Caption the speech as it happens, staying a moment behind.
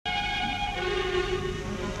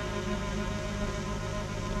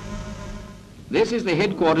This is the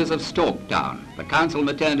headquarters of Town, the council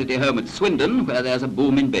maternity home at Swindon, where there's a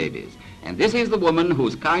boom in babies. And this is the woman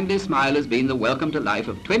whose kindly smile has been the welcome to life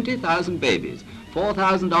of 20,000 babies,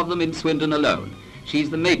 4,000 of them in Swindon alone. She's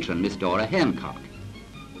the matron, Miss Dora Hancock.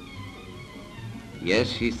 Yes,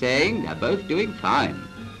 she's saying, they're both doing fine.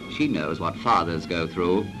 She knows what fathers go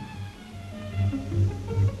through.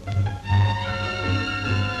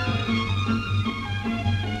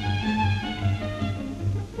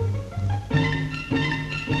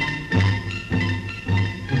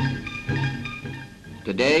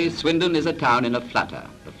 Today, Swindon is a town in a flutter,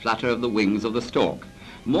 the flutter of the wings of the stork.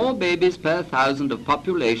 More babies per thousand of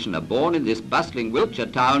population are born in this bustling Wiltshire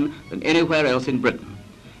town than anywhere else in Britain.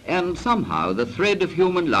 And somehow the thread of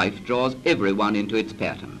human life draws everyone into its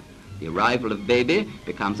pattern. The arrival of baby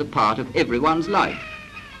becomes a part of everyone's life.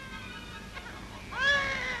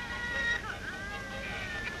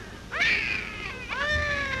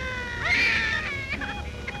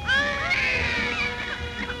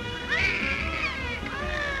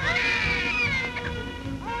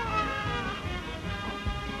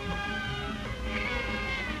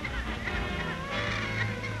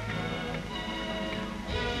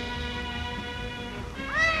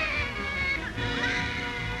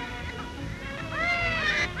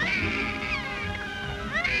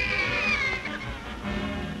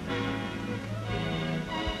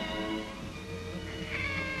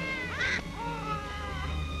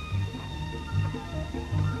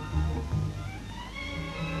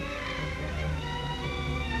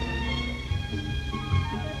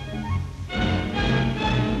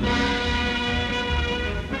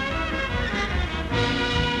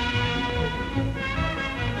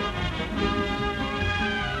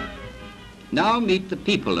 Now meet the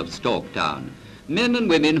people of Town, men and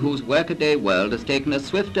women whose workaday world has taken a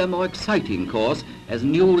swifter, more exciting course as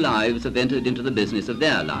new lives have entered into the business of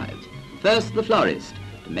their lives. First, the florist.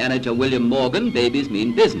 To manager William Morgan, babies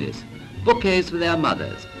mean business. Bouquets for their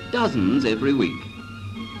mothers, dozens every week.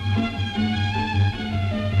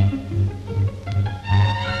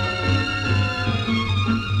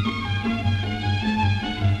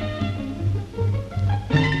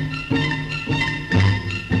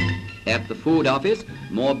 At the food office,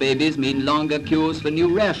 more babies mean longer queues for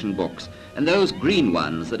new ration books, and those green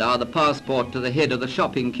ones that are the passport to the head of the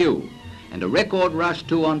shopping queue, and a record rush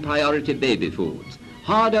too on priority baby foods.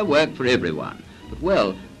 Harder work for everyone, but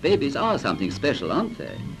well, babies are something special, aren't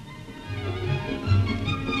they?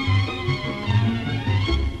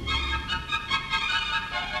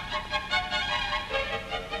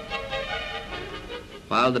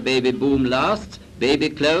 While the baby boom lasts, baby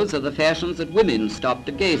clothes are the fashions that women stop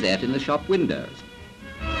to gaze at in the shop windows.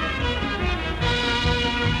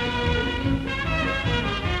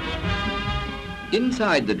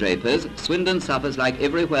 Inside the drapers, Swindon suffers like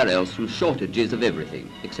everywhere else from shortages of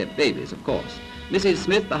everything, except babies, of course. Mrs.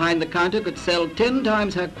 Smith behind the counter could sell 10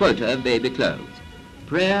 times her quota of baby clothes.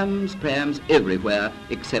 Prams everywhere,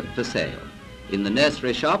 except for sale. In the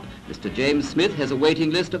nursery shop, Mr. James Smith has a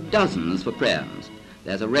waiting list of dozens for prams.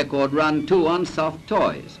 There's a record run too on soft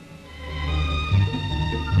toys.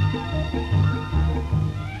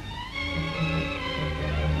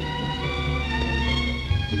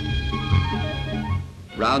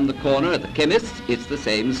 Round the corner at the chemist's, it's the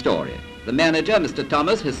same story. The manager, Mr.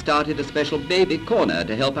 Thomas, has started a special baby corner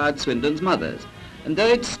to help out Swindon's mothers. And though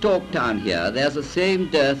it's Town here, there's the same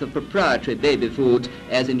dearth of proprietary baby foods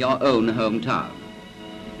as in your own hometown.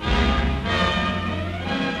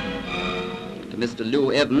 Mr.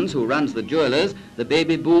 Lew Evans, who runs the jewellers, the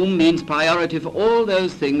baby boom means priority for all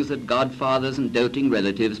those things that godfathers and doting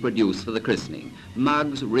relatives produce for the christening.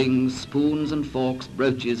 Mugs, rings, spoons and forks,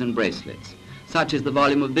 brooches and bracelets. Such is the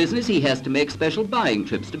volume of business, he has to make special buying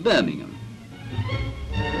trips to Birmingham.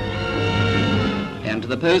 And to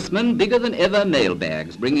the postman, bigger than ever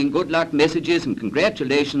mailbags, bringing good luck messages and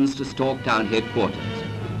congratulations to Town headquarters.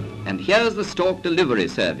 And here's the Stork delivery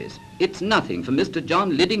service. It's nothing for Mr.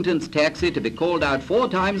 John Liddington's taxi to be called out 4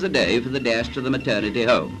 times a day for the dash to the maternity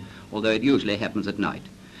home, although it usually happens at night.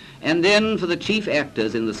 And then for the chief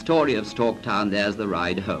actors in the story of Town, there's the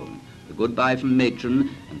ride home, the goodbye from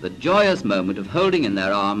matron, and the joyous moment of holding in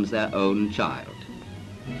their arms their own child.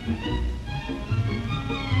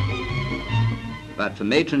 But for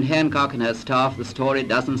Matron Hancock and her staff, the story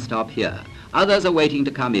doesn't stop here. Others are waiting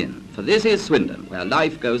to come in, for this is Swindon, where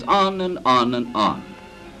life goes on and on and on.